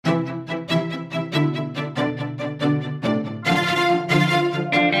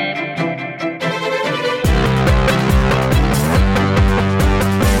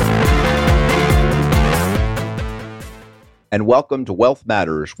and welcome to Wealth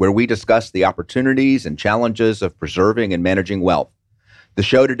Matters, where we discuss the opportunities and challenges of preserving and managing wealth. The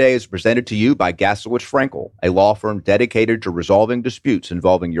show today is presented to you by Gaslowitz Frankel, a law firm dedicated to resolving disputes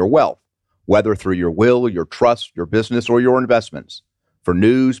involving your wealth, whether through your will, your trust, your business, or your investments. For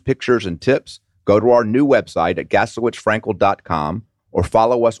news, pictures, and tips, go to our new website at gaslowitzfrankel.com or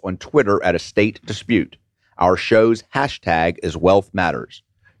follow us on Twitter at Estate Dispute. Our show's hashtag is Wealth Matters.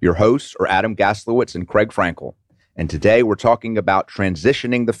 Your hosts are Adam Gaslowitz and Craig Frankel. And today we're talking about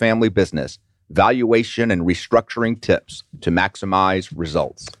transitioning the family business, valuation and restructuring tips to maximize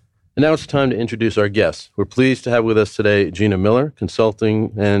results. And now it's time to introduce our guests. We're pleased to have with us today Gina Miller,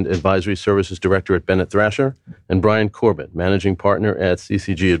 Consulting and Advisory Services Director at Bennett Thrasher, and Brian Corbett, Managing Partner at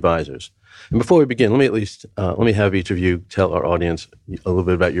CCG Advisors. And before we begin, let me have each of you tell our audience a little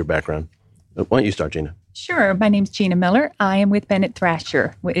bit about your background. Why don't you start, Gina? Sure. My name's Gina Miller. I am with Bennett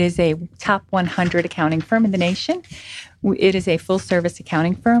Thrasher. It is a top 100 accounting firm in the nation. It is a full-service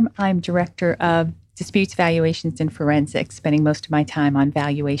accounting firm. I'm Director of Disputes, Valuations, and Forensics, spending most of my time on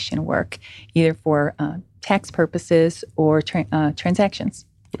valuation work, either for tax purposes or transactions.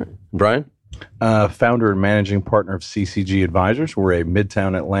 Brian? Founder and managing partner of CCG Advisors. We're a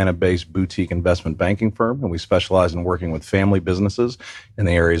Midtown Atlanta-based boutique investment banking firm, and we specialize in working with family businesses in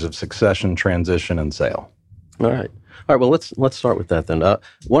the areas of succession, transition, and sale. All right. Well, let's start with that then. Why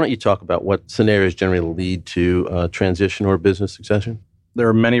don't you talk about what scenarios generally lead to transition or business succession? There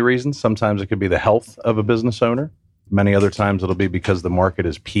are many reasons. Sometimes it could be the health of a business owner. Many other times it'll be because the market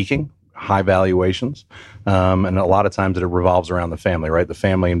is peaking, high valuations, and a lot of times it revolves around the family, right? The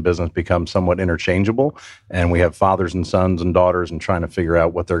family and business become somewhat interchangeable, and we have fathers and sons and daughters and trying to figure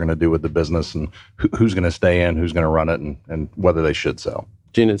out what they're going to do with the business and who's going to stay in, who's going to run it, and whether they should sell.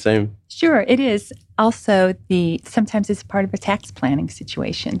 Gina, the same? Sure, it is. Also, sometimes it's part of a tax planning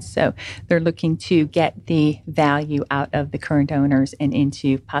situation. So they're looking to get the value out of the current owners and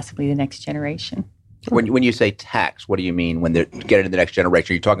into possibly the next generation. When you say tax, what do you mean when they're getting to the next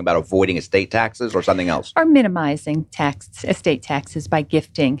generation? Are you talking about avoiding estate taxes or something else? Or minimizing estate taxes by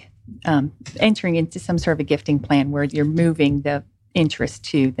gifting, entering into some sort of a gifting plan where you're moving the interest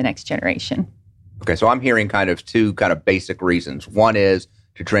to the next generation. Okay, so I'm hearing two basic reasons. One is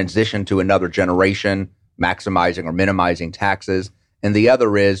to transition to another generation, maximizing or minimizing taxes. And the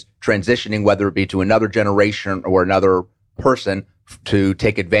other is transitioning, whether it be to another generation or another person, to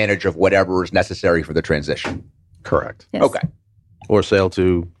take advantage of whatever is necessary for the transition. Correct. Yes. Okay. Or sale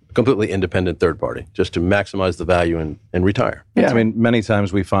to a completely independent third party, just to maximize the value and retire. Yeah, I mean, many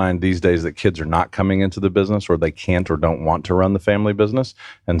times we find these days that kids are not coming into the business, or they can't or don't want to run the family business.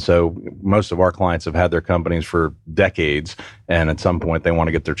 And so most of our clients have had their companies for decades, and at some point they want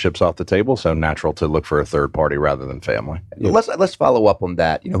to get their chips off the table, so natural to look for a third party rather than family. Yeah. Let's follow up on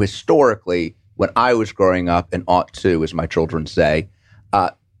that. Historically, when I was growing up, and ought to, as my children say,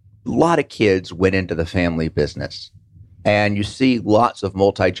 a lot of kids went into the family business. And you see lots of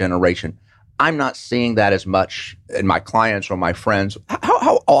multi-generation. I'm not seeing that as much in my clients or my friends.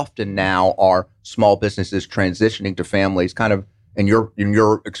 How often now are small businesses transitioning to families, in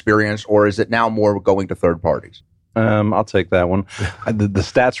your experience, or is it now more going to third parties? I'll take that one. The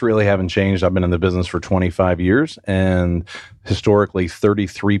stats really haven't changed. I've been in the business for 25 years, and historically,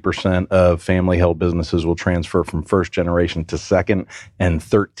 33% of family-held businesses will transfer from first generation to second, and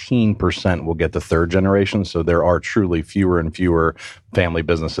 13% will get to third generation. So there are truly fewer and fewer family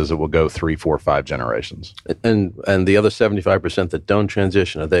businesses that will go 3, 4, 5 generations. And the other 75% that don't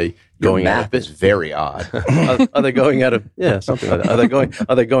transition, are they going out of business? Is very odd. Are they going out of something like that?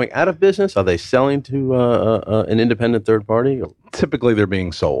 Are they going out of business? Are they selling to an independent third party? Typically, they're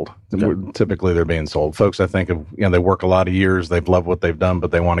being sold. Okay. Typically, they're being sold. Folks, I think, they work a lot of years. They've loved what they've done,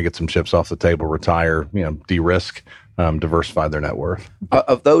 but they want to get some chips off the table, retire, de-risk, diversify their net worth.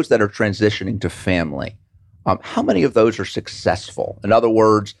 Of those that are transitioning to family, how many of those are successful? In other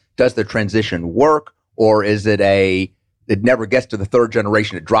words, does the transition work, or is it it never gets to the third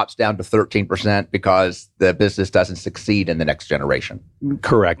generation, it drops down to 13% because the business doesn't succeed in the next generation?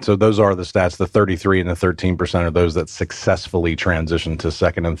 Correct. So those are the stats. The 33 and the 13% are those that successfully transition to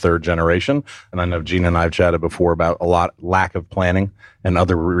second and third generation. And I know Gina and I have chatted before about lack of planning and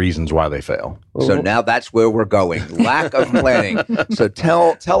other reasons why they fail. So now that's where we're going. Lack of planning. So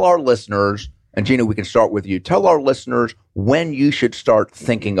tell our listeners, and Gina, we can start with you. Tell our listeners when you should start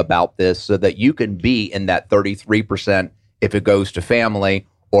thinking about this so that you can be in that 33% if it goes to family,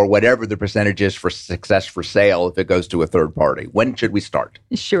 or whatever the percentage is for success for sale if it goes to a third party. When should we start?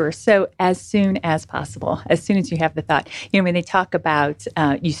 Sure. So as soon as possible, as soon as you have the thought. When they talk about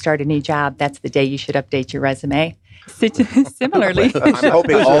you start a new job, that's the day you should update your resume. Similarly, I'm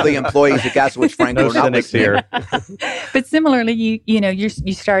hoping all the employees at Gasowitz Frankel No are not cynics listening. here. but similarly,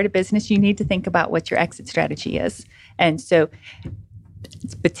 you start a business, you need to think about what your exit strategy is, and so.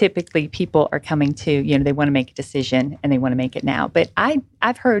 But typically, people are coming to they want to make a decision and they want to make it now. But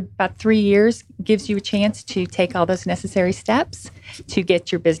I've heard about 3 years gives you a chance to take all those necessary steps to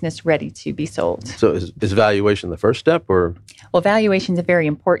get your business ready to be sold. So is valuation the first step, or? Well, valuation is a very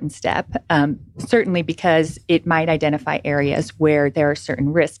important step, certainly because it might identify areas where there are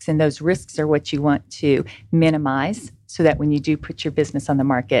certain risks, and those risks are what you want to minimize so that when you do put your business on the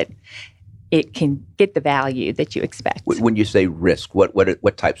market, it can get the value that you expect. When you say risk,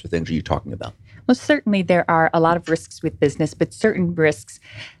 what types of things are you talking about? Well, certainly there are a lot of risks with business, but certain risks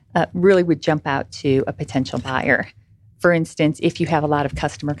really would jump out to a potential buyer. For instance, if you have a lot of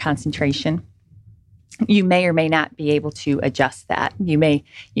customer concentration, you may or may not be able to adjust that.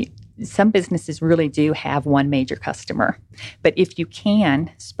 Some businesses really do have one major customer, but if you can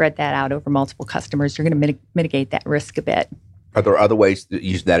spread that out over multiple customers, you're going to mitigate that risk a bit. Are there other ways to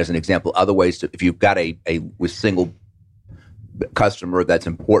use that as an example? Other ways to, if you've got a with single customer that's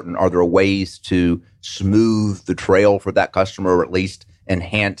important, are there ways to smooth the trail for that customer, or at least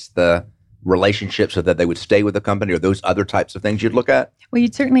enhance the relationship so that they would stay with the company? Or those other types of things you'd look at? Well,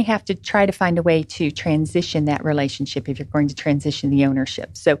 you'd certainly have to try to find a way to transition that relationship if you're going to transition the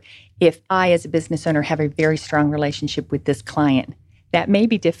ownership. So if I, as a business owner, have a very strong relationship with this client, that may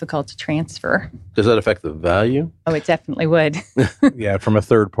be difficult to transfer. Does that affect the value? Oh, it definitely would. Yeah, from a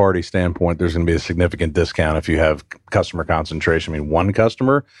third party standpoint, there's going to be a significant discount if you have customer concentration. I mean, one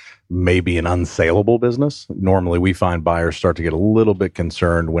customer may be an unsaleable business. Normally, we find buyers start to get a little bit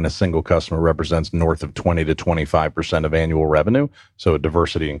concerned when a single customer represents north of 20 to 25% of annual revenue. So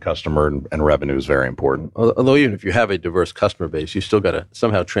diversity in customer and revenue is very important. Although even if you have a diverse customer base, you still got to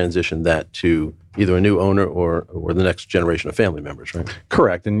somehow transition that to either a new owner or the next generation of family members, right?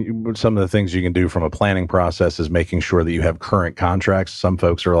 Correct. And some of the things you can do from a planning process is making sure that you have current contracts. Some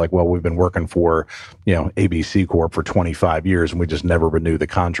folks are like, well, we've been working for, ABC Corp for 25 years and we just never renew the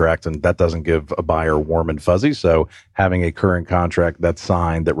contract. And that doesn't give a buyer warm and fuzzy. So having a current contract that's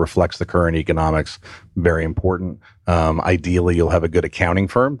signed that reflects the current economics, very important. Ideally, you'll have a good accounting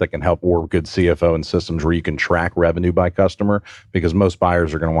firm that can help, or good CFO and systems where you can track revenue by customer, because most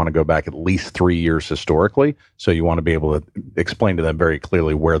buyers are going to want to go back at least 3 years historically. So you want to be able to explain to them very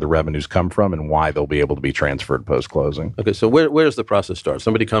clearly where the revenues come from and why they'll be able to be transferred post-closing. Okay, so where does the process start?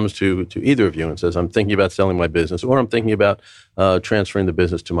 Somebody comes to either of you and says, I'm thinking about selling my business, or I'm thinking about transferring the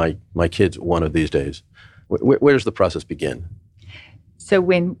business to my kids one of these days. Where does the process begin? So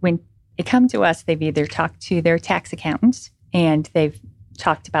when they come to us, they've either talked to their tax accountants and they've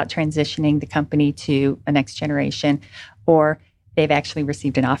talked about transitioning the company to a next generation, or they've actually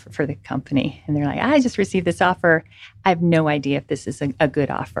received an offer for the company. And they're like, I just received this offer. I have no idea if this is a good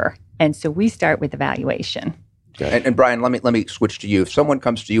offer. And so we start with evaluation. Okay. And Brian, let me switch to you. If someone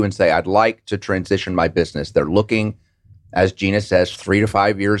comes to you and say, I'd like to transition my business, they're looking, as Gina says, 3 to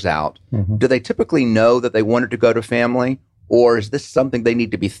 5 years out. Mm-hmm. Do they typically know that they want it to go to family? Or is this something they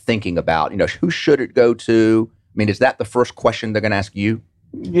need to be thinking about? Who should it go to? I mean, is that the first question they're going to ask you?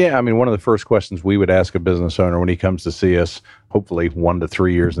 Yeah, I mean, one of the first questions we would ask a business owner when he comes to see us, hopefully 1 to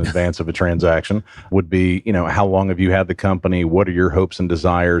 3 years in advance of a transaction, would be, how long have you had the company? What are your hopes and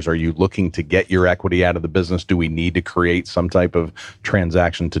desires? Are you looking to get your equity out of the business? Do we need to create some type of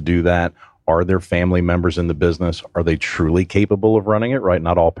transaction to do that? Are there family members in the business? Are they truly capable of running it, right?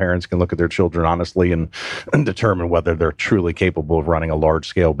 Not all parents can look at their children honestly and determine whether they're truly capable of running a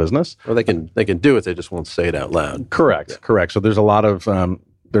large-scale business. Or they can do it, they just won't say it out loud. Correct. So there's a lot of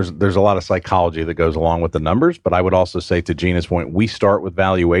there's a lot of psychology that goes along with the numbers, but I would also say, to Gina's point, we start with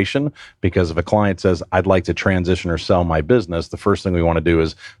valuation, because if a client says, I'd like to transition or sell my business, the first thing we want to do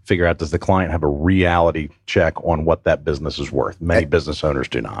is figure out, does the client have a reality check on what that business is worth? Many business owners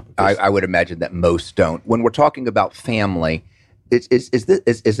do not. I would imagine that most don't. When we're talking about family,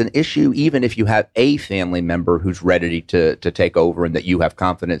 is an issue, even if you have a family member who's ready to take over and that you have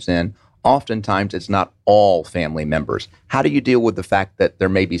confidence in, oftentimes it's not all family members. How do you deal with the fact that there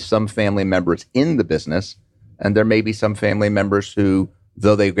may be some family members in the business and there may be some family members who,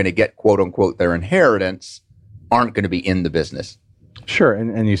 though they're going to get, quote unquote, their inheritance, aren't going to be in the business? Sure.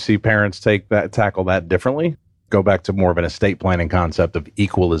 And you see parents tackle that differently. Go back to more of an estate planning concept of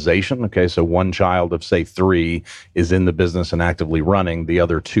equalization. Okay, so one child of, say, 3 is in the business and actively running, the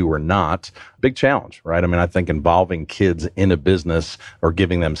other 2 are not. big challenge, right? I mean, I think involving kids in a business or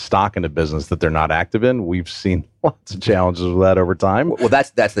giving them stock in a business that they're not active in, we've seen lots of challenges with that over time. Well,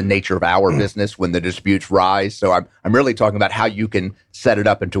 that's the nature of our business when the disputes rise. So I'm really talking about how you can set it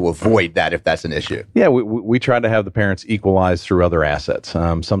up and to avoid that if that's an issue. Yeah, we try to have the parents equalize through other assets.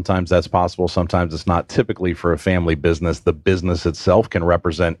 Sometimes that's possible. Sometimes it's not. Typically for a family business, the business itself can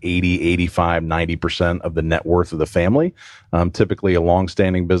represent 80, 85, 90% of the net worth of the family. Typically, a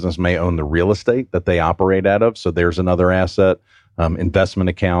longstanding business may own the real estate that they operate out of. So there's another asset. Investment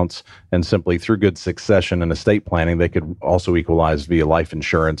accounts, and simply through good succession and estate planning, they could also equalize via life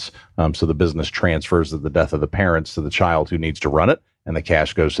insurance. So the business transfers at the death of the parents to the child who needs to run it, and the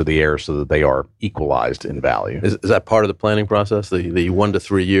cash goes to the heirs so that they are equalized in value. Is that part of the planning process, the 1 to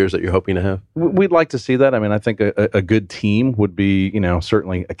 3 years that you're hoping to have? We'd like to see that. I mean, I think a good team would be,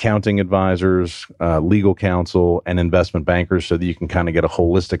 certainly accounting advisors, legal counsel, and investment bankers so that you can kind of get a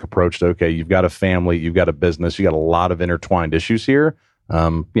holistic approach to, okay, you've got a family, you've got a business, you got a lot of intertwined issues here.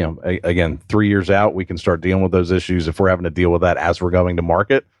 Again, 3 years out, we can start dealing with those issues. If we're having to deal with that as we're going to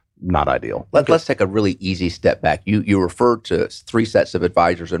market, not ideal. Let's take a really easy step back. You referred to 3 sets of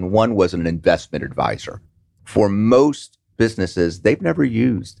advisors, and one was an investment advisor. For most businesses, they've never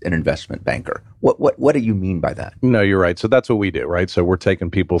used an investment banker. What do you mean by that? No, you're right. So that's what we do, right? So we're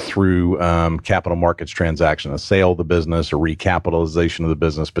taking people through capital markets transaction, a sale of the business, a recapitalization of the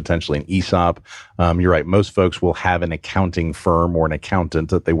business, potentially an ESOP. You're right. Most folks will have an accounting firm or an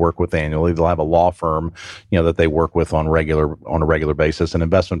accountant that they work with annually. They'll have a law firm, that they work with on a regular basis. An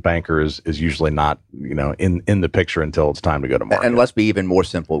investment banker is usually not, in the picture until it's time to go to market. And let's be even more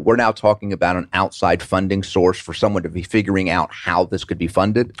simple. We're now talking about an outside funding source for someone to be figuring out how this could be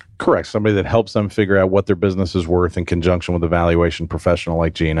funded. Correct. Somebody that helps them figure out what their business is worth in conjunction with a valuation professional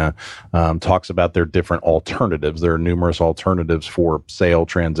like Gina, talks about their different alternatives. There are numerous alternatives for sale,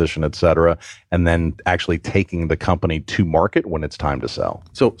 transition, et cetera, and then actually taking the company to market when it's time to sell.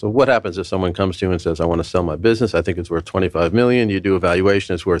 So what happens if someone comes to you and says, I want to sell my business, I think it's worth $25 million, you do a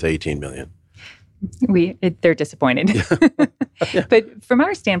valuation, it's worth $18 million. They're disappointed. Yeah. But from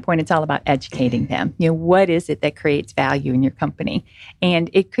our standpoint, it's all about educating them. What is it that creates value in your company? And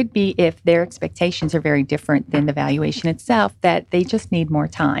it could be if their expectations are very different than the valuation itself, that they just need more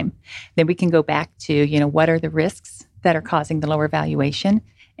time. Then we can go back to, what are the risks that are causing the lower valuation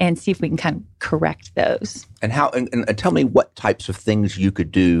and see if we can kind of correct those. And how? And tell me what types of things you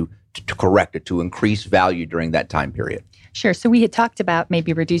could do to correct it, to increase value during that time period. Sure. So we had talked about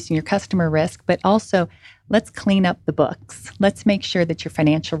maybe reducing your customer risk, but also let's clean up the books. Let's make sure that your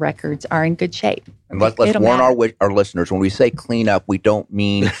financial records are in good shape. And let's warn our listeners, when we say clean up, we don't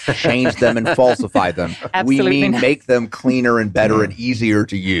mean change them and falsify them. Absolutely we mean not. make them cleaner and better and easier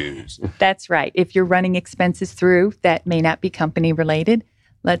to use. That's right. If you're running expenses through that may not be company related,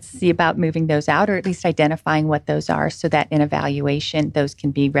 let's see about moving those out, or at least identifying what those are so that in evaluation, those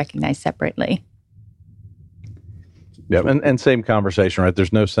can be recognized separately. Yeah, and same conversation, right?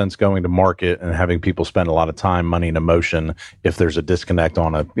 There's no sense going to market and having people spend a lot of time, money, and emotion if there's a disconnect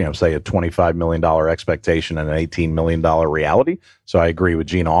on say a $25 million expectation and an $18 million reality. So I agree with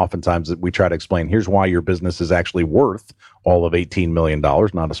Gina. Oftentimes we try to explain, here's why your business is actually worth all of $18 million,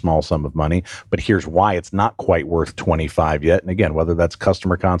 not a small sum of money, but here's why it's not quite worth 25 yet. And again, whether that's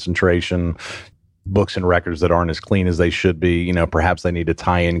customer concentration, books and records that aren't as clean as they should be, perhaps they need to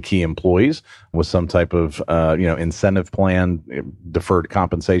tie in key employees with some type of, incentive plan, deferred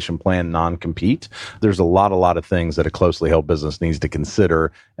compensation plan, non-compete. There's a lot of things that a closely held business needs to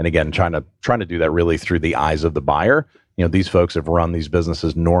consider. And again, trying to do that really through the eyes of the buyer. These folks have run these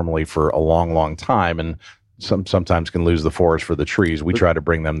businesses normally for a long, long time, and sometimes can lose the forest for the trees. We try to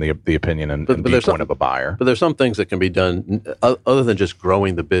bring them the opinion and viewpoint of a buyer. But there's some things that can be done other than just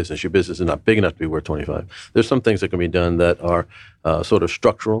growing the business. Your business is not big enough to be worth 25. There's some things that can be done that are sort of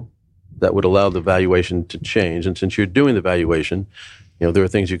structural that would allow the valuation to change. And since you're doing the valuation, there are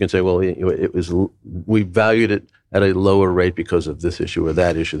things you can say, well, we valued it at a lower rate because of this issue or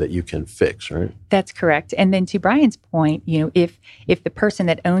that issue that you can fix, right? That's correct. And then to Brian's point, if the person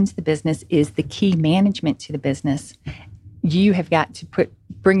that owns the business is the key management to the business, you have got to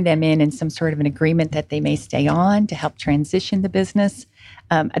bring them in some sort of an agreement that they may stay on to help transition the business.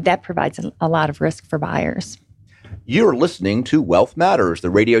 That provides a lot of risk for buyers. You're listening to Wealth Matters, the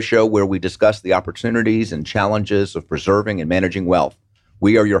radio show where we discuss the opportunities and challenges of preserving and managing wealth.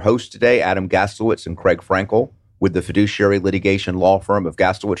 We are your hosts today, Adam Gaslowitz and Craig Frankel, with the fiduciary litigation law firm of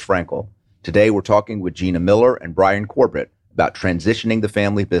Gaslowitz Frankel. Today, we're talking with Gina Miller and Brian Corbett about transitioning the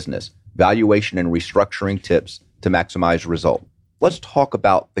family business, valuation and restructuring tips to maximize result. Let's talk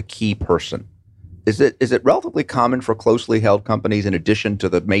about the key person. Is it relatively common for closely held companies, in addition to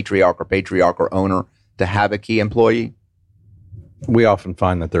the matriarch or patriarch or owner, to have a key employee? We often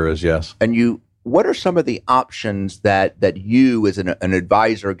find that there is, yes. And what are some of the options that you, as an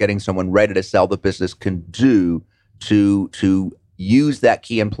advisor getting someone ready to sell the business, can do to use that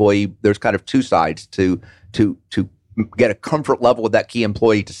key employee? There's kind of two sides to get a comfort level with that key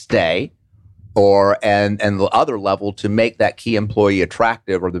employee to stay, and the other level to make that key employee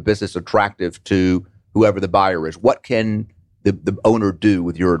attractive, or the business attractive to whoever the buyer is. What can the owner do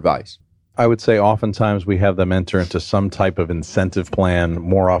with your advice? I would say oftentimes we have them enter into some type of incentive plan.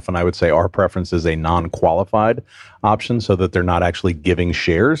 More often, I would say our preference is a non-qualified option, so that they're not actually giving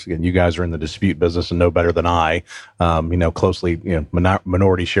shares. Again, you guys are in the dispute business and know better than I.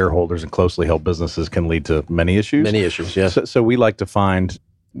 Minority shareholders and closely held businesses can lead to many issues. Many issues, yes. So we like to find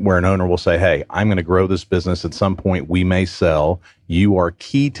where an owner will say, hey, I'm going to grow this business. At some point, we may sell. You are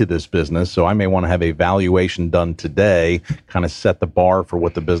key to this business. So I may want to have a valuation done today, kind of set the bar for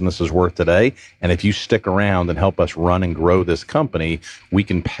what the business is worth today. And if you stick around and help us run and grow this company, we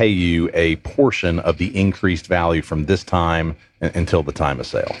can pay you a portion of the increased value from this time until the time of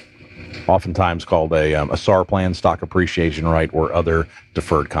sale. Oftentimes called a SAR plan, stock appreciation right, or other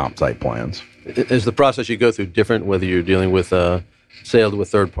deferred comp type plans. Is the process you go through different, whether you're dealing with sale to a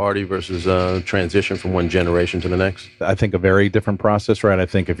third party versus transition from one generation to the next? I think a very different process, right? I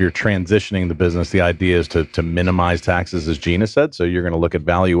think if you're transitioning the business, the idea is to minimize taxes, as Gina said. So you're going to look at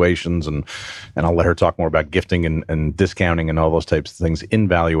valuations, and I'll let her talk more about gifting and discounting and all those types of things in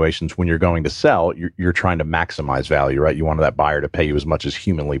valuations. When you're going to sell, you're trying to maximize value, right? You want that buyer to pay you as much as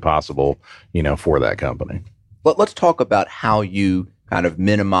humanly possible, for that company. But let's talk about how you kind of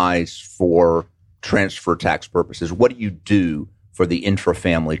minimize for transfer tax purposes. What do you do for the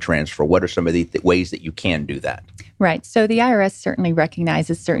intra-family transfer? What are some of the ways that you can do that? Right. So the IRS certainly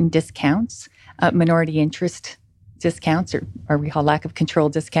recognizes certain discounts, minority interest discounts, or we call lack of control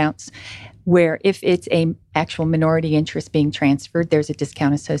discounts, where if it's a actual minority interest being transferred, there's a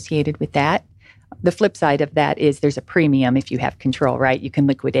discount associated with that. The flip side of that is there's a premium if you have control, right? You can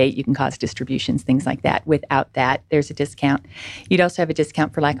liquidate, you can cause distributions, things like that. Without that, there's a discount. You'd also have a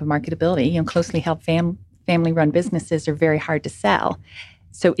discount for lack of marketability. Closely held family-run businesses are very hard to sell.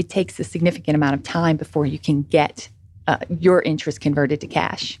 So it takes a significant amount of time before you can get your interest converted to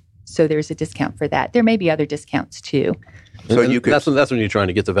cash. So there's a discount for that. There may be other discounts too. So that's when you're trying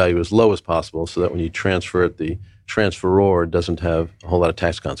to get the value as low as possible, so that when you transfer it, the transferor doesn't have a whole lot of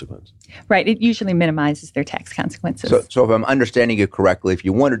tax consequence. Right. It usually minimizes their tax consequences. So if I'm understanding you correctly, if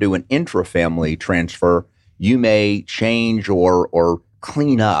you want to do an intra-family transfer, you may change or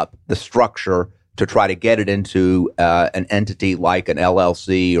clean up the structure to try to get it into an entity like an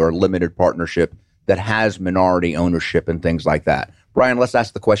LLC or limited partnership that has minority ownership and things like that. Brian, let's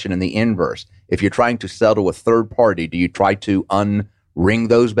ask the question in the inverse. If you're trying to sell to a third party, do you try to unring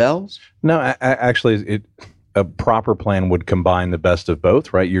those bells? No, actually, a proper plan would combine the best of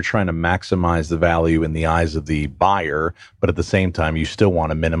both, right? You're trying to maximize the value in the eyes of the buyer, but at the same time, you still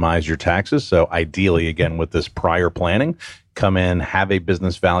want to minimize your taxes. So ideally, again, with this prior planning, come in, have a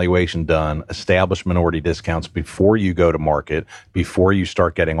business valuation done, establish minority discounts before you go to market, before you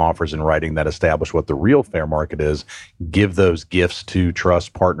start getting offers in writing that establish what the real fair market is, give those gifts to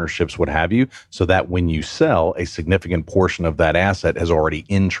trust partnerships, what have you, so that when you sell, a significant portion of that asset is already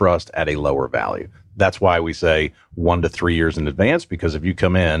in trust at a lower value. That's why we say 1 to 3 years in advance, because if you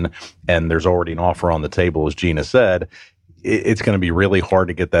come in and there's already an offer on the table, as Gina said, it's going to be really hard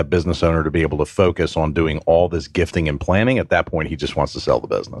to get that business owner to be able to focus on doing all this gifting and planning. At that point, he just wants to sell the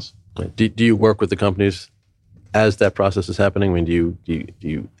business. Do you work with the companies as that process is happening? I mean, do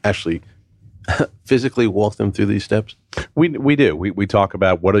you actually physically walk them through these steps? We do. We talk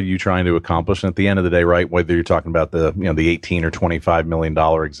about what are you trying to accomplish, and at the end of the day, right? Whether you're talking about the $18 or $25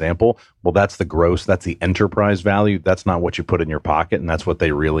 million example, well, that's the gross, that's the enterprise value. That's not what you put in your pocket, and that's what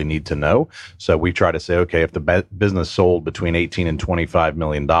they really need to know. So we try to say, okay, if the business sold between $18 and $25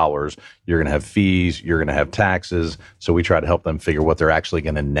 million, you're going to have fees, you're going to have taxes. So we try to help them figure what they're actually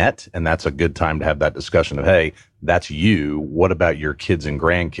going to net, and that's a good time to have that discussion of, hey, that's you. What about your kids and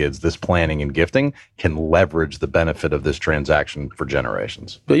grandkids? This planning and gifting can leverage the benefit of this transaction for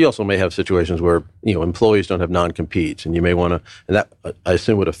generations. But you also may have situations where employees don't have non-competes, and you may want to, and that I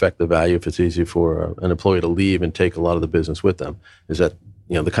assume would affect the value if it's easy for an employee to leave and take a lot of the business with them. Is that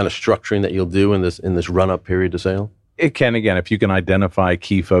the kind of structuring that you'll do in this run-up period to sale? It can, again, if you can identify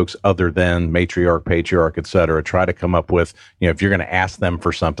key folks other than matriarch, patriarch, et cetera, try to come up with, if you're going to ask them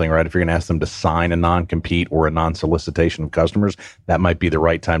for something, right? If you're going to ask them to sign a non-compete or a non-solicitation of customers, that might be the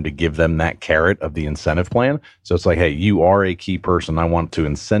right time to give them that carrot of the incentive plan. So it's like, hey, you are a key person. I want to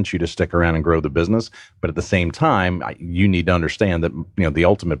incent you to stick around and grow the business. But at the same time, you need to understand that, the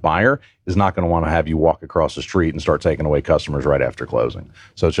ultimate buyer is not going to want to have you walk across the street and start taking away customers right after closing.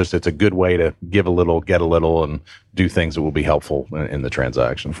 So it's a good way to give a little, get a little, and do things that will be helpful in the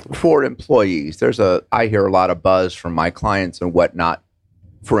transaction. For employees, I hear a lot of buzz from my clients and whatnot.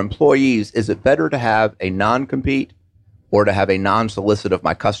 For employees, is it better to have a non-compete or to have a non-solicit of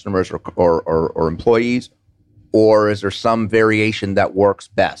my customers or employees? Or is there some variation that works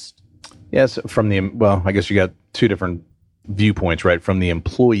best? Yes, I guess you got two different viewpoints, right? From the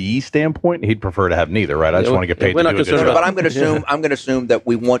employee standpoint, he'd prefer to have neither, right? I just want to get paid to do a good job. But I'm going to assume that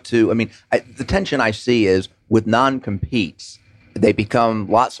we want to. The tension I see is with non-competes, they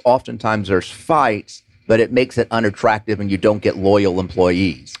become oftentimes there's fights, but it makes it unattractive and you don't get loyal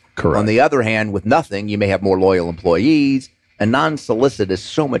employees. Correct. On the other hand, with nothing, you may have more loyal employees. A non-solicit is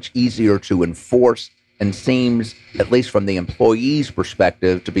so much easier to enforce and seems, at least from the employee's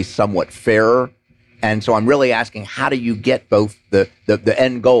perspective, to be somewhat fairer. And so I'm really asking, how do you get both the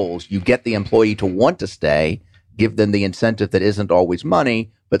end goals? You get the employee to want to stay, give them the incentive that isn't always money,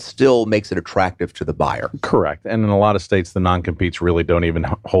 but still makes it attractive to the buyer. Correct. And in a lot of states, the non-competes really don't even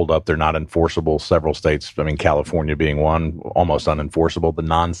hold up. They're not enforceable. Several states, California being one, almost unenforceable. The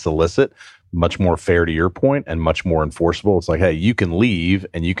non-solicit, much more fair to your point and much more enforceable. It's like, hey, you can leave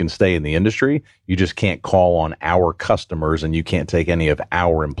and you can stay in the industry. You just can't call on our customers and you can't take any of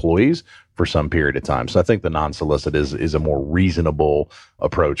our employees for some period of time. So I think the non-solicit is a more reasonable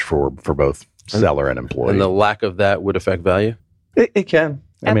approach for both seller and employee. And the lack of that would affect value? It can.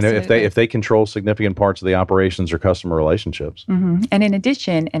 Absolutely. If they control significant parts of the operations or customer relationships. Mm-hmm. And in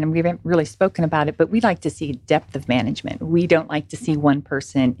addition, and we haven't really spoken about it, but we like to see depth of management. We don't like to see one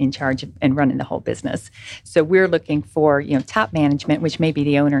person in charge of, and running the whole business. So we're looking for, top management, which may be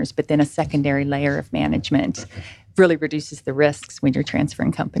the owners, but then a secondary layer of management really reduces the risks when you're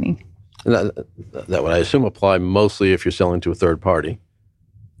transferring company. That would, I assume, apply mostly if you're selling to a third party,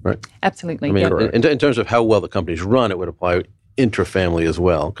 right? Absolutely. In terms of how well the company's run, it would apply intra-family as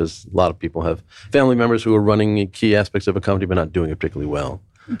well, because a lot of people have family members who are running key aspects of a company but not doing it particularly well.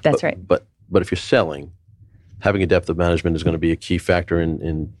 That's right. But if you're selling, having a depth of management is going to be a key factor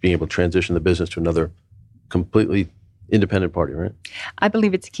in being able to transition the business to another completely independent party, right? I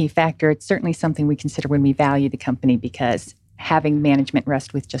believe it's a key factor. It's certainly something we consider when we value the company, because having management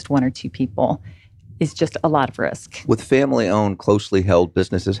rest with just one or two people is just a lot of risk. With family-owned, closely held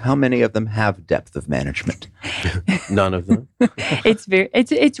businesses, how many of them have depth of management? None of them.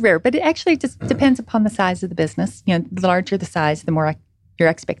 It's rare, but it actually just depends upon the size of the business. The larger the size, the more your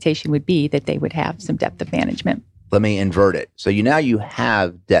expectation would be that they would have some depth of management. Let me invert it. So now you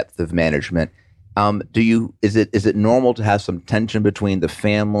have depth of management. Is it normal to have some tension between the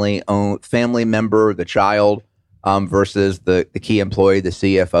family member, the child, versus the key employee, the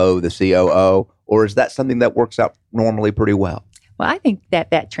CFO, the COO? Or is that something that works out normally pretty well? Well, I think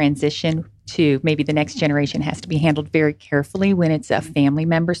that transition to maybe the next generation has to be handled very carefully when it's a family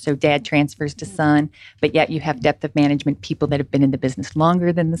member. So dad transfers to son, but yet you have depth of management, people that have been in the business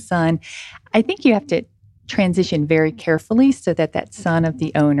longer than the son. I think you have to transition very carefully so that son of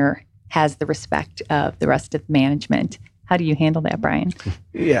the owner has the respect of the rest of management. How do you handle that, Brian?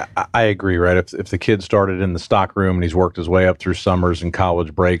 Yeah, I agree, right? If the kid started in the stock room and he's worked his way up through summers and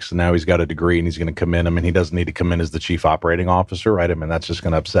college breaks, and now he's got a degree and he's going to come in, he doesn't need to come in as the chief operating officer, right? That's just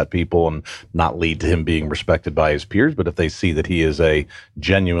going to upset people and not lead to him being respected by his peers. But if they see that he is a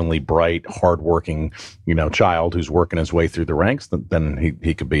genuinely bright, hardworking, child who's working his way through the ranks, then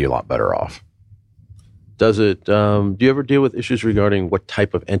he could be a lot better off. Do you ever deal with issues regarding what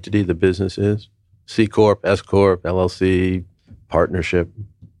type of entity the business is? C Corp, S Corp, LLC, partnership,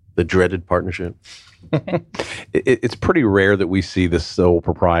 the dreaded partnership? It's pretty rare that we see the sole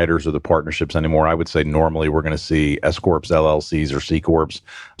proprietors or the partnerships anymore. I would say normally we're going to see S Corps, LLCs, or C Corps.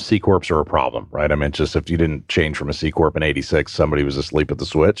 C Corps are a problem, right? Just if you didn't change from a C Corp in '86, somebody was asleep at the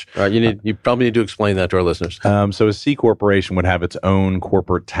switch. Right, you probably need to explain that to our listeners. So a C corporation would have its own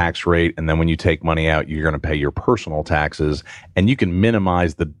corporate tax rate, and then when you take money out, you're going to pay your personal taxes, and you can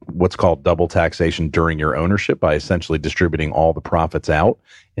minimize what's called double taxation during your ownership by essentially distributing all the profits out.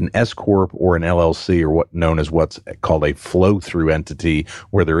 An S Corp or an LLC, or what's called a flow-through entity,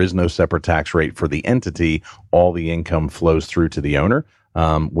 where there is no separate tax rate for the entity, all the income flows through to the owner.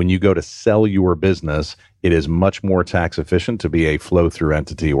 When you go to sell your business, it is much more tax efficient to be a flow-through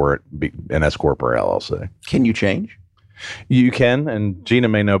entity or an S Corp or LLC. Can you change? You can, and Gina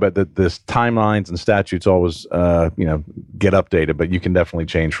may know, but that this timelines and statutes always, get updated. But you can definitely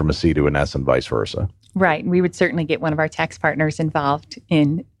change from a C to an S and vice versa. Right. We would certainly get one of our tax partners involved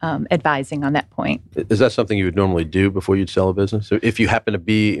in advising on that point. Is that something you would normally do before you'd sell a business? So if you happen to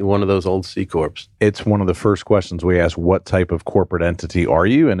be one of those old C Corps? It's one of the first questions we ask: what type of corporate entity are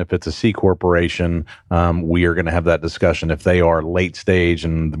you? And if it's a C corporation, we are going to have that discussion. If they are late stage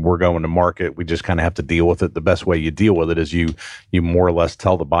and we're going to market, we just kind of have to deal with it. The best way you deal with it is you more or less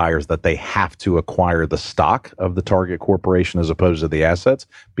tell the buyers that they have to acquire the stock of the target corporation as opposed to the assets,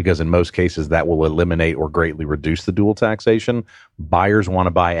 because in most cases that will eliminate or greatly reduce the dual taxation. Buyers want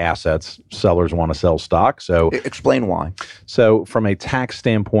to buy assets, sellers want to sell stock. So explain why. So from a tax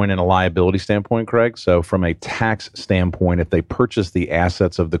standpoint and a liability standpoint, Craig, so from a tax standpoint, if they purchase the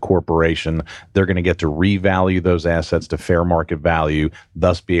assets of the corporation, they're going to get to revalue those assets to fair market value,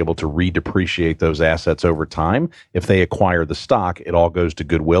 thus be able to redepreciate those assets over time. If they acquire the stock, it all goes to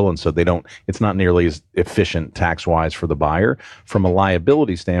goodwill, and so it's not nearly as efficient tax-wise for the buyer. From a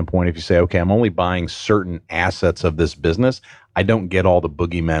liability standpoint, if you say, okay, I'm only buying certain assets of this business, I don't get all the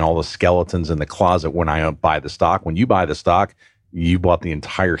boogeymen, all the skeletons in the closet when I buy the stock. When you buy the stock, you bought the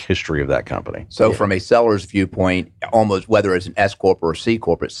entire history of that company. So from a seller's viewpoint, almost whether it's an S Corp or a C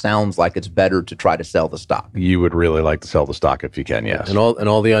Corp, it sounds like it's better to try to sell the stock. You would really like to sell the stock if you can, yes. And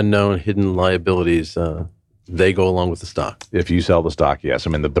all the unknown hidden liabilities, they go along with the stock. If you sell the stock, yes. I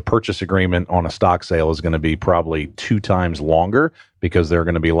mean, the purchase agreement on a stock sale is going to be probably 2 times longer because there are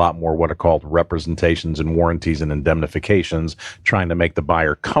going to be a lot more what are called representations and warranties and indemnifications, trying to make the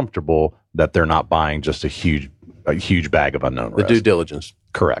buyer comfortable that they're not buying just a huge bag of unknown risk. The due diligence.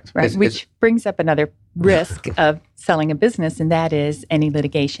 Correct. Right, which brings up another risk of selling a business, and that is any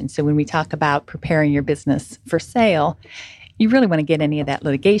litigation. So when we talk about preparing your business for sale, you really want to get any of that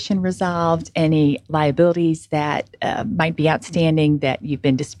litigation resolved, any liabilities that might be outstanding that you've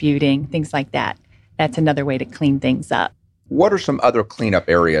been disputing, things like that. That's another way to clean things up. What are some other cleanup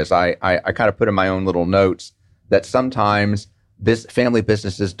areas? I kind of put in my own little notes that sometimes family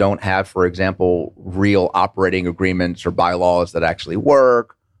businesses don't have, for example, real operating agreements or bylaws that actually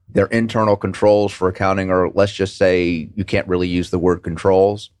work. Their internal controls for accounting are, let's just say, you can't really use the word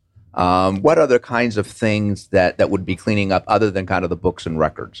controls. What other kinds of things that would be cleaning up other than kind of the books and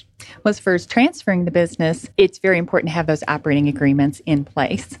records? Well, as far as transferring the business, it's very important to have those operating agreements in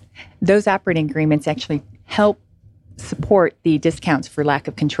place. Those operating agreements actually help support the discounts for lack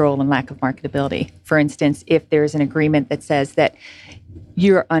of control and lack of marketability. For instance, if there's an agreement that says that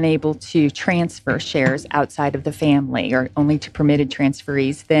you're unable to transfer shares outside of the family or only to permitted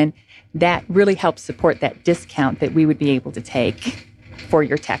transferees, then that really helps support that discount that we would be able to take for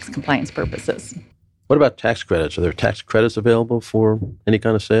your tax compliance purposes. What about tax credits? Are there tax credits available for any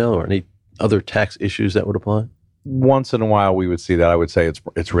kind of sale or any other tax issues that would apply? Once in a while, we would see that. I would say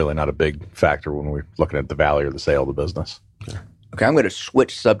it's really not a big factor when we're looking at the value or the sale of the business. Okay, I'm going to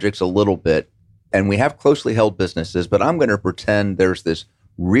switch subjects a little bit. And we have closely held businesses, but I'm going to pretend there's this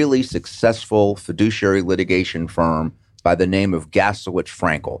really successful fiduciary litigation firm by the name of Gasowitz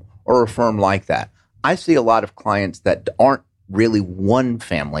Frankel, or a firm like that. I see a lot of clients that aren't really one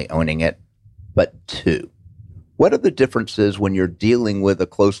family owning it, but 2. What are the differences when you're dealing with a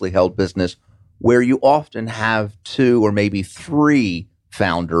closely held business where you often have 2 or maybe 3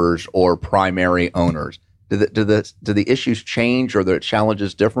 founders or primary owners? Do the issues change or the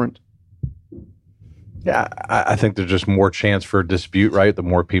challenges different? Yeah, I think there's just more chance for dispute, right? The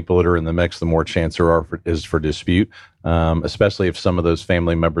more people that are in the mix, the more chance there is for dispute, especially if some of those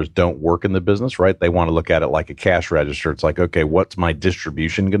family members don't work in the business, right? They want to look at it like a cash register. It's like, okay, what's my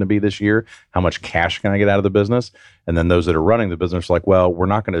distribution going to be this year? How much cash can I get out of the business? And then those that are running the business are like, well, we're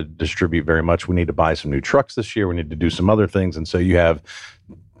not going to distribute very much. We need to buy some new trucks this year. We need to do some other things. And so you have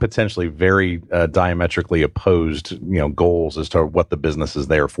potentially very diametrically opposed, goals as to what the business is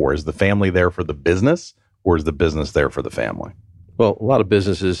there for. Is the family there for the business, or is the business there for the family? Well, a lot of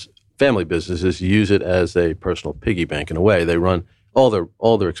businesses, family businesses, use it as a personal piggy bank in a way. They run all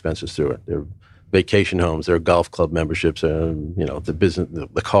their expenses through it. Their vacation homes, their golf club memberships, the business,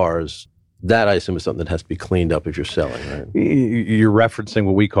 the cars. That, I assume, is something that has to be cleaned up if you're selling, right? You're referencing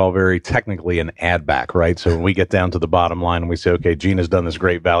what we call very technically an add back, right? So when we get down to the bottom line and we say, okay, Gina's done this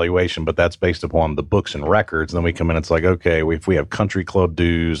great valuation, but that's based upon the books and records. And then we come in, it's like, okay, if we have country club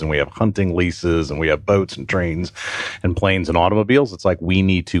dues and we have hunting leases and we have boats and trains and planes and automobiles, it's like we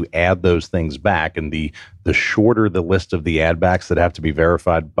need to add those things back. And the the shorter the list of the add backs that have to be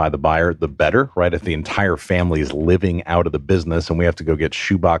verified by the buyer, the better, right? If the entire family is living out of the business and we have to go get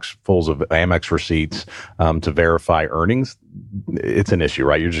shoebox fulls of Amex receipts to verify earnings, it's an issue,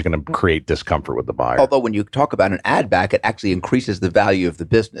 right? You're just going to create discomfort with the buyer. Although when you talk about an add back, it actually increases the value of the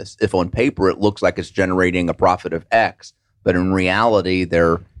business. If on paper it looks like it's generating a profit of X, but in reality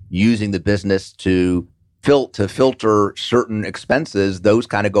they're using the business to filter certain expenses, those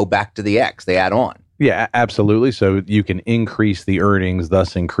kind of go back to the X. They add on. Yeah, absolutely. So you can increase the earnings,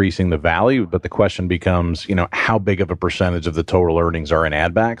 thus increasing the value. But the question becomes, how big of a percentage of the total earnings are in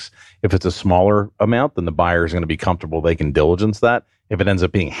add backs? If it's a smaller amount, then the buyer is going to be comfortable. They can diligence that. If it ends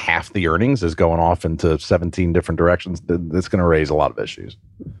up being half the earnings is going off into 17 different directions, that's going to raise a lot of issues.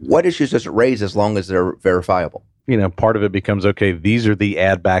 What issues does it raise as long as they're verifiable? Part of it becomes, okay, these are the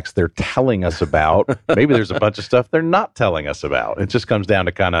add backs they're telling us about. Maybe there's a bunch of stuff they're not telling us about. It just comes down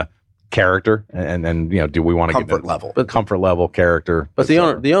to kind of character and do we want to comfort level? But comfort level, character. But the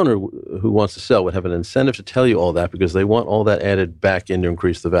owner who wants to sell would have an incentive to tell you all that because they want all that added back in to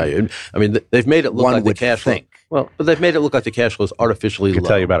increase the value. I mean, they've made it look like the cash flow. Well, but they've made it look like the cash flow is artificially low. I could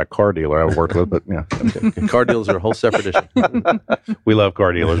tell you about a car dealer I worked with, but yeah. Okay. Car dealers are a whole separate issue. We love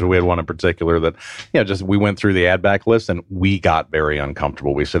car dealers. We had one in particular that, we went through the add back list and we got very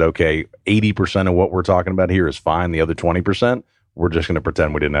uncomfortable. We said, okay, 80% of what we're talking about here is fine. The other 20%, we're just going to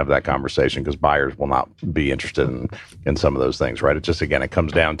pretend we didn't have that conversation because buyers will not be interested in some of those things, right? It just, again, it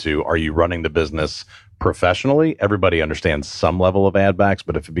comes down to, are you running the business professionally? Everybody understands some level of add backs,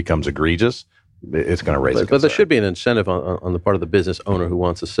 but if it becomes egregious, it's going to raise a concern. But there should be an incentive on the part of the business owner who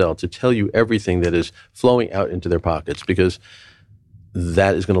wants to sell to tell you everything that is flowing out into their pockets because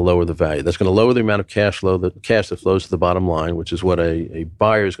that is going to lower the value. That's going to lower the amount of cash that flows to the bottom line, which is what a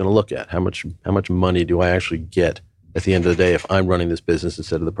buyer is going to look at. How much money do I actually get at the end of the day if I'm running this business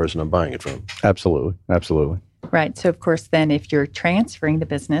instead of the person I'm buying it from? Absolutely. Right. So, of course, then if you're transferring the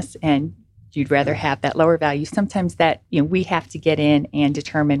business and you'd rather have that lower value, sometimes that, we have to get in and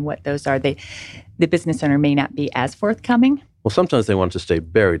determine what those are. The business owner may not be as forthcoming. Well, sometimes they want it to stay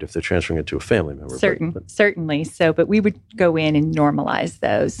buried if they're transferring it to a family member. Certainly. So, but we would go in and normalize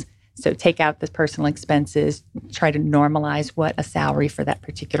those. So take out the personal expenses, try to normalize what a salary for that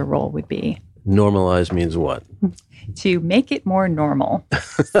particular role would be. Normalize means what? To make it more normal.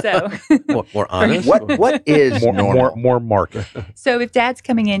 So more honest? What is normal? More market. So if dad's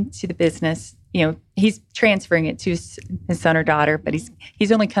coming into the business, he's transferring it to his son or daughter, but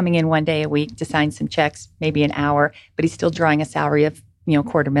he's only coming in one day a week to sign some checks, maybe an hour, but he's still drawing a salary of,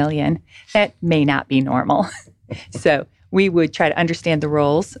 $250,000. That may not be normal. So we would try to understand the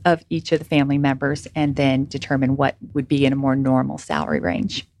roles of each of the family members and then determine what would be in a more normal salary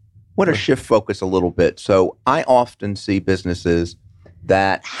range. I want to shift focus a little bit. So I often see businesses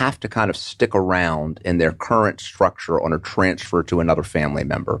that have to kind of stick around in their current structure on a transfer to another family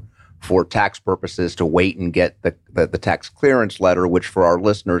member for tax purposes to wait and get the tax clearance letter, which for our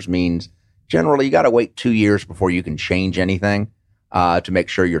listeners means generally you got to wait 2 years before you can change anything to make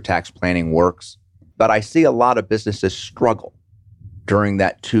sure your tax planning works. But I see a lot of businesses struggle during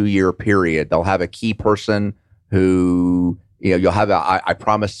that 2-year period. They'll have a key person who, you'll have I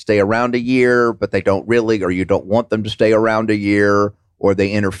promise to stay around a year, but they don't really, or you don't want them to stay around a year, or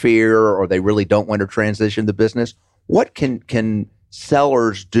they interfere, or they really don't want to transition the business. What can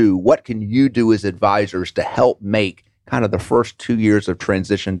sellers do? What can you do as advisors to help make kind of the first 2 years of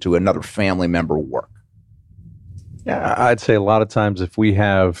transition to another family member work? Yeah, I'd say a lot of times if we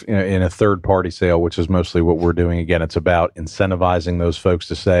have, in a third-party sale, which is mostly what we're doing, again, it's about incentivizing those folks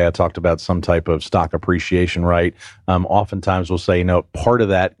to say, I talked about some type of stock appreciation right. Oftentimes we'll say, part of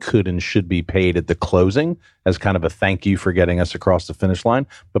that could and should be paid at the closing as kind of a thank you for getting us across the finish line.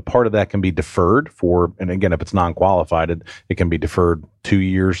 But part of that can be deferred and again, if it's non-qualified, it can be deferred 2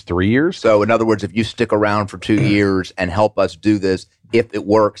 years, 3 years. So in other words, if you stick around for 2 years and help us do this, if it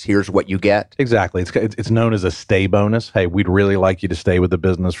works, here's what you get. Exactly. It's known as a stay bonus. Hey, we'd really like you to stay with the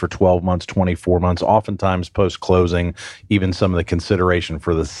business for 12 months, 24 months. Oftentimes post-closing, even some of the consideration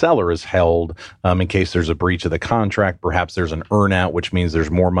for the seller is held in case there's a breach of the contract. Perhaps there's an earn-out, which means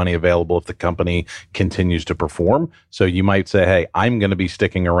there's more money available if the company continues to perform. So you might say, hey, I'm going to be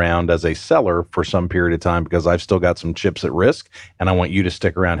sticking around as a seller for some period of time because I've still got some chips at risk, and I want you to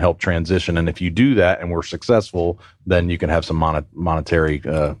stick around, help transition. And if you do that and we're successful, then you can have some monetary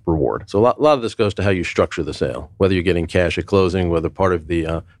reward. So a lot of this goes to how you structure the sale, whether you're getting cash at closing, whether part of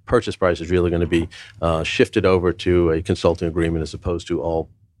the purchase price is really going to be shifted over to a consulting agreement as opposed to all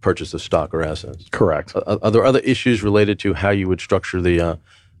purchase of stock or assets. Correct. Are there other issues related to how you would structure the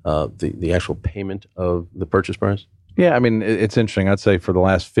actual payment of the purchase price? Yeah, I mean, it's interesting. I'd say for the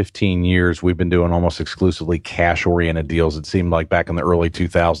last 15 years, we've been doing almost exclusively cash-oriented deals. It seemed like back in the early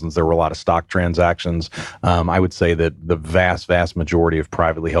 2000s, there were a lot of stock transactions. I would say that the vast, vast majority of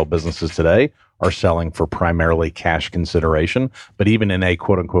privately held businesses today are selling for primarily cash consideration. But even in a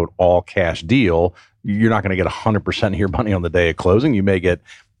quote-unquote all-cash deal, you're not going to get 100% of your money on the day of closing. You may get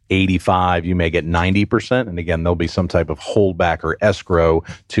 85, you may get 90%. And again, there'll be some type of holdback or escrow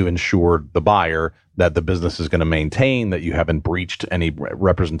to ensure the buyer that the business is going to maintain, that you haven't breached any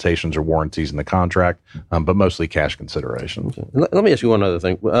representations or warranties in the contract, but mostly cash consideration. Okay. Let me ask you one other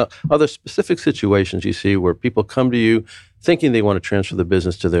thing. Are there specific situations you see where people come to you thinking they want to transfer the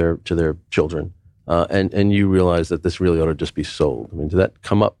business to their children, and you realize that this really ought to just be sold? I mean, does that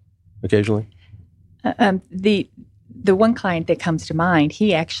come up occasionally? The one client that comes to mind,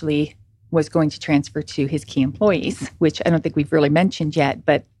 he actually was going to transfer to his key employees, which I don't think we've really mentioned yet,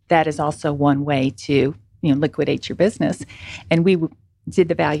 but that is also one way to liquidate your business. And we did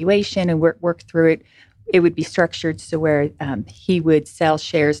the valuation and worked through it. It would be structured so where he would sell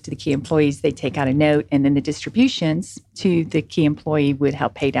shares to the key employees, they'd take out a note, and then the distributions to the key employee would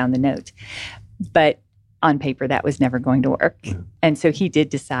help pay down the note. But on paper, that was never going to work. Mm-hmm. And so he did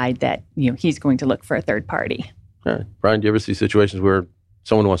decide that he's going to look for a third party. All right. Brian, do you ever see situations where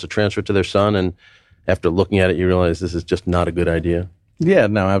someone wants to transfer to their son, and after looking at it, you realize this is just not a good idea? Yeah,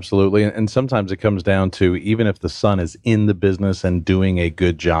 no, absolutely. And sometimes it comes down to, even if the son is in the business and doing a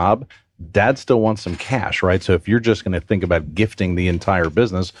good job, dad still wants some cash, right? So if you're just going to think about gifting the entire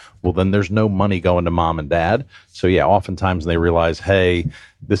business, well, then there's no money going to mom and dad. So yeah, oftentimes they realize, hey,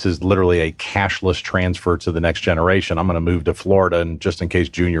 this is literally a cashless transfer to the next generation. I'm going to move to Florida, and just in case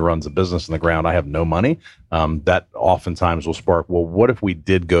Junior runs a business in the ground, I have no money. That oftentimes will spark, well, what if we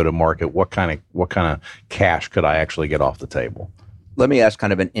did go to market? What kind of cash could I actually get off the table? Let me ask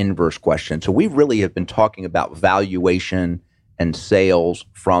kind of an inverse question. So we really have been talking about valuation and sales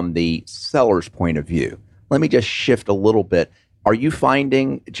from the seller's point of view. Let me just shift a little bit. Are you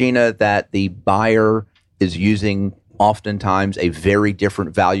finding, Gina, that the buyer is using oftentimes a very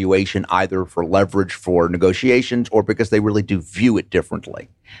different valuation, either for leverage for negotiations or because they really do view it differently?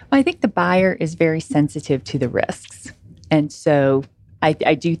 Well, I think the buyer is very sensitive to the risks. And so I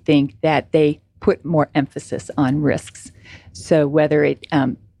do think that they put more emphasis on risks. So whether it,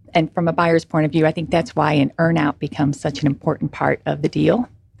 and from a buyer's point of view, I think that's why an earnout becomes such an important part of the deal,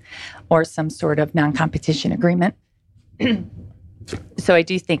 or some sort of non-competition agreement. So I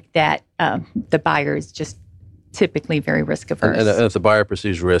do think that the buyer is just typically very risk averse. And if the buyer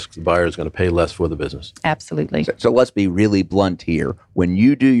perceives risk, the buyer is going to pay less for the business. Absolutely. So let's be really blunt here. When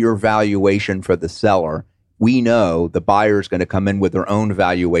you do your valuation for the seller, we know the buyer is going to come in with their own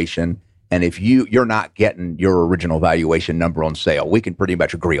valuation. And if you're not getting your original valuation number on sale, we can pretty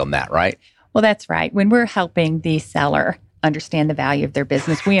much agree on that, right? Well, that's right. When we're helping the seller understand the value of their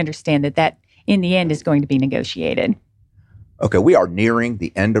business, we understand that in the end is going to be negotiated. Okay, we are nearing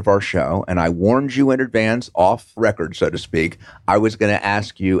the end of our show, and I warned you in advance, off record, so to speak, I was going to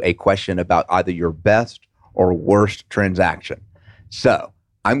ask you a question about either your best or worst transaction. So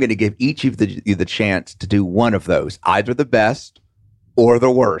I'm going to give each of you the chance to do one of those, either the best or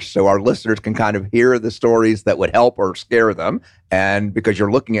the worst, so our listeners can kind of hear the stories that would help or scare them. And because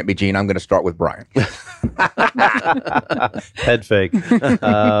you're looking at me, Gene, I'm going to start with Brian. Head fake.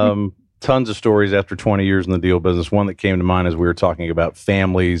 Tons of stories after 20 years in the deal business. One that came to mind as we were talking about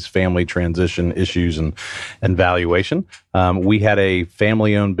families, family transition issues, and valuation. We had a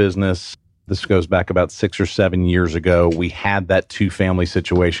family-owned business. This goes back about 6 or 7 years ago. We had that two-family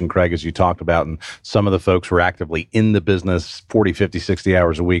situation, Craig, as you talked about, and some of the folks were actively in the business 40, 50, 60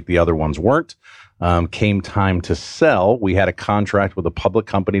 hours a week. The other ones weren't. Came time to sell. We had a contract with a public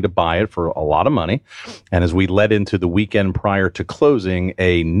company to buy it for a lot of money. And as we led into the weekend prior to closing,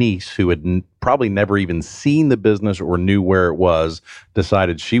 a niece who had probably never even seen the business or knew where it was,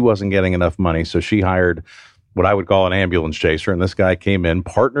 decided she wasn't getting enough money. So she hired what I would call an ambulance chaser. And this guy came in,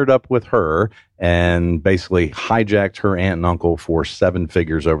 partnered up with her, and basically hijacked her aunt and uncle for 7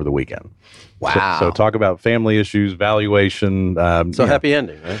 figures over the weekend. Wow. So talk about family issues, valuation. Happy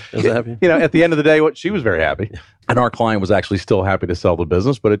ending, right? Is it happy? At the end of the day, she was very happy. And our client was actually still happy to sell the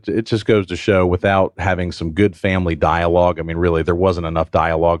business, but it just goes to show, without having some good family dialogue, I mean, really, there wasn't enough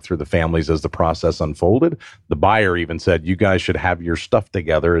dialogue through the families as the process unfolded. The buyer even said, you guys should have your stuff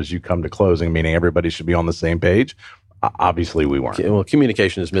together as you come to closing, meaning everybody should be on the same page. Obviously, we weren't. Well,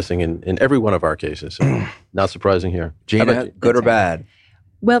 communication is missing in every one of our cases. So not surprising here. Gina, good or bad?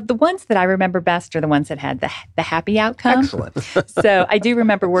 Well, the ones that I remember best are the ones that had the happy outcome. Excellent. So I do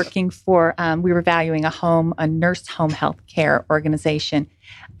remember working for, we were valuing a nurse home health care organization.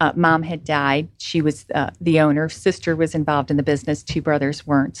 Mom had died. She was the owner. Sister was involved in the business. 2 brothers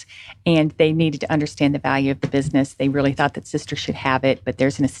weren't. And they needed to understand the value of the business. They really thought that sister should have it, but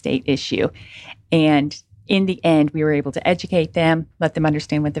there's an estate issue. And in the end, we were able to educate them, let them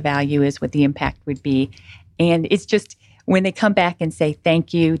understand what the value is, what the impact would be. And it's just, when they come back and say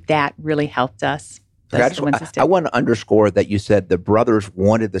thank you, that really helped us. I want to underscore that you said the brothers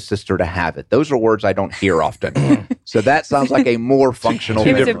wanted the sister to have it. Those are words I don't hear often. So that sounds like a more functional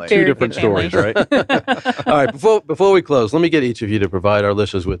family. Two different stories, right? All right. Before we close, let me get each of you to provide our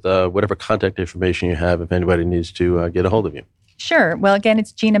listeners with whatever contact information you have if anybody needs to get a hold of you. Sure. Well, again,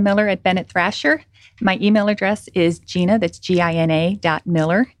 it's Gina Miller at Bennett Thrasher. My email address is Gina, that's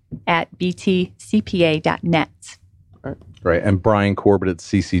Gina.Miller@btcpa.net. Right. And Brian Corbett at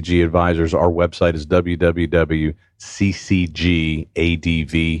CCG Advisors. Our website is www.ccgadv.com.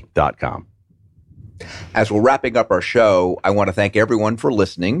 As we're wrapping up our show, I want to thank everyone for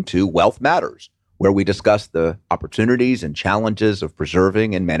listening to Wealth Matters, where we discuss the opportunities and challenges of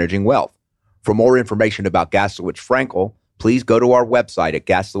preserving and managing wealth. For more information about Gaslowitz Frankel, please go to our website at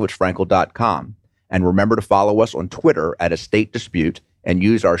gaslowitzfrankel.com. And remember to follow us on Twitter at Estate Dispute and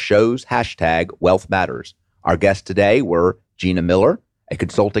use our show's hashtag Wealth Matters. Our guests today were Gina Miller, a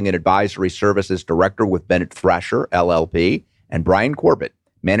consulting and advisory services director with Bennett Thrasher, LLP, and Brian Corbett,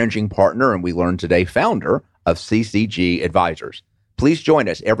 managing partner, and we learned today, founder of CCG Advisors. Please join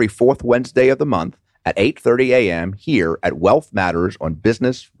us every 4th Wednesday of the month at 8:30 a.m. here at Wealth Matters on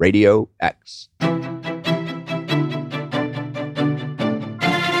Business Radio X.